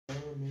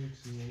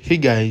Hey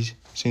guys,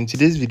 so in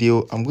today's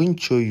video I'm going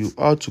to show you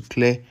how to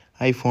clear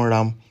iPhone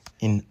RAM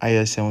in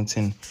iOS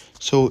 17.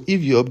 So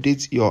if you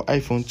update your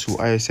iPhone to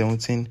iOS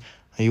 17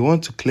 and you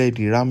want to clear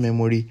the RAM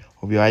memory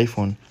of your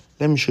iPhone,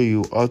 let me show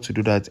you how to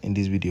do that in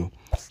this video.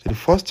 So the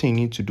first thing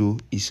you need to do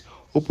is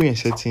open your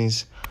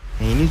settings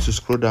and you need to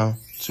scroll down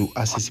to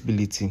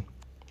accessibility.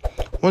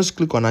 Once you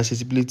click on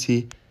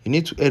accessibility, you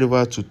need to head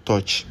over to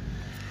touch.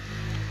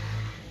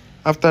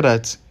 After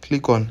that,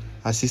 click on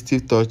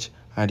assistive touch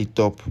at the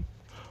top.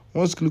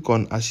 Once you click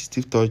on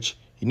assistive touch,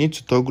 you need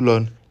to toggle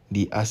on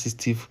the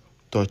assistive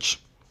touch.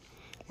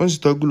 Once you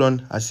toggle on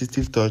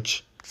assistive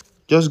touch,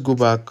 just go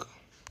back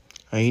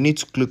and you need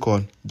to click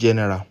on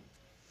general.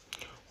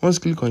 Once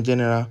you click on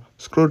general,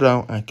 scroll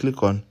down and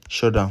click on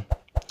shutdown.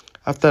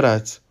 After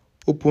that,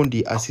 open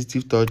the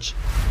assistive touch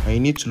and you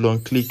need to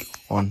long click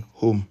on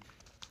home.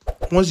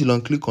 Once you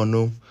long click on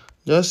home,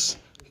 just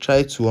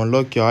try to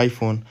unlock your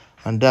iPhone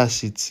and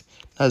that's it.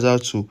 That's how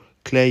to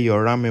clear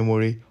your RAM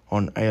memory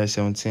on iOS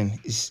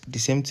 17. It's the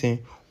same thing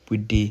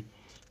with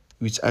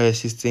iOS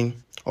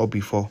 16 or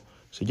before.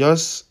 So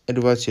just head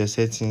over to your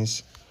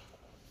settings,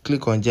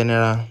 click on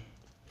general,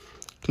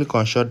 click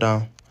on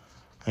shutdown,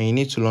 and you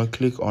need to long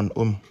click on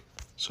home.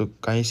 So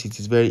can you see it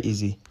is very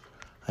easy.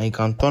 And you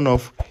can turn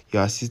off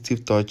your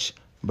assistive touch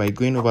by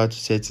going over to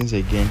settings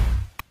again,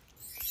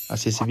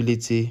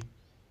 accessibility,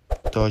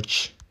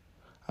 touch,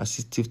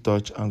 assistive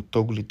touch, and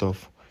toggle it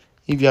off.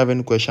 If you have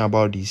any question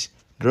about this,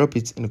 drop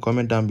it in the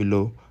comment down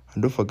below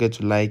and don't forget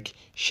to like,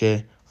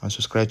 share and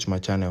subscribe to my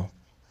channel.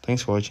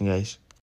 Thanks for watching, guys.